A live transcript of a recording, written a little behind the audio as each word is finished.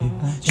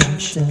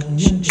You're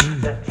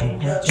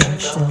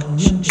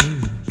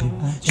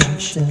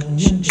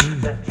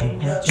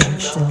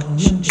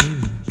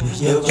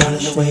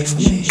running away from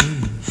me,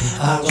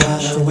 I'm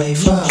running away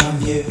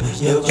from you.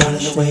 You're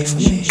running away from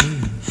me,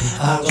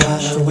 I'm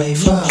running away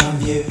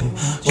from you.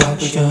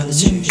 What we gonna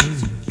do?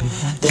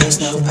 There's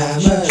no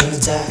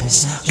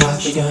paradise.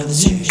 What we gonna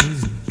do?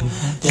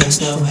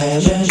 There's no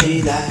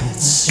heavenly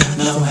lights,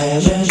 no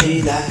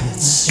heavenly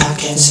lights. I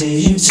can't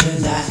see you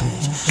tonight.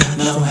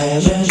 No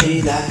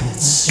heavenly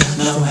lights,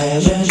 no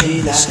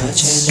heavenly lights.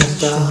 Search in the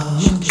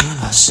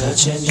dark, I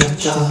search in the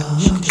dark.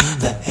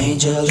 The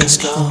angel is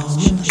gone,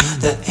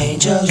 the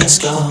angel is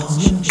gone.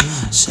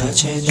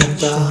 Search in the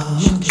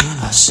dark,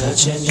 I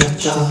search in the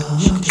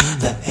dark.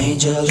 The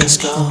angel is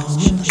gone,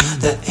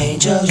 the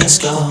angel is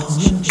gone.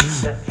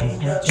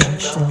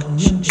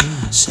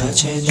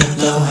 Searching the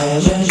no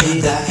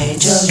heavenly, the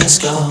angel is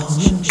gone.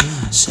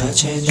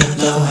 Searching the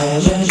no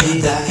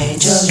heavenly, the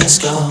angel is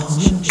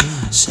gone.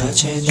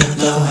 Searching the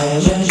no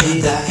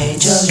heavenly, the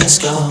angel is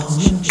gone.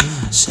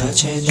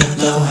 Searching the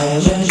no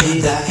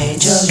heavenly, the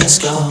angel is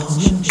gone.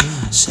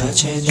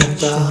 Searching the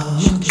dark,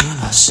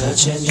 I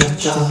search in the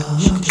dark.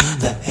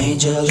 The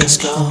angel is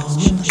gone,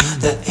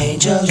 the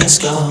angel is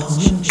gone.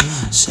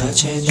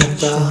 Searching the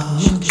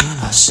dark,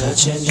 I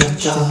search in the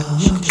dark.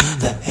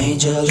 The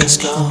angel is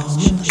gone,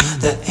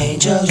 the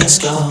angel is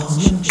gone.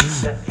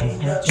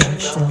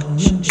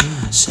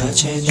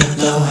 Searching the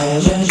no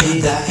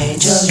heavenly, the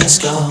angel is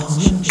gone.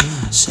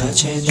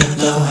 Searching the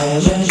no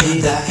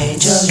heavenly, the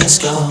angel is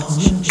gone.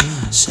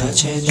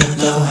 Searching the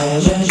no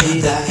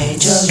heavenly, the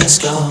angel is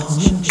gone.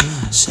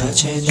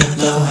 Searching the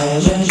no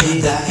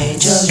heavenly, the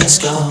angel is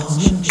gone.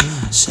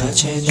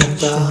 Searching the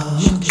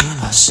dark,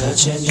 I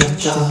search in the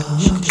dark.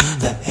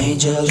 The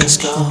angel is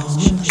gone,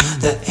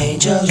 the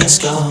angel is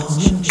gone.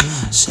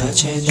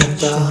 Searching the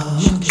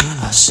dark,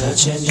 I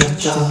search in the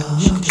dark.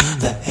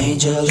 The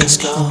angel is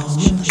gone,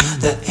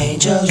 the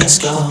angel is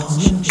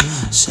gone.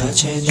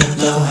 Searching the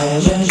no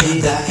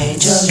heavenly, the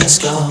angel is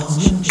gone.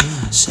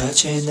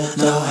 Searching the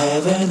no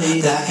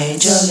heavenly, the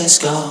angel is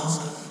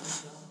gone.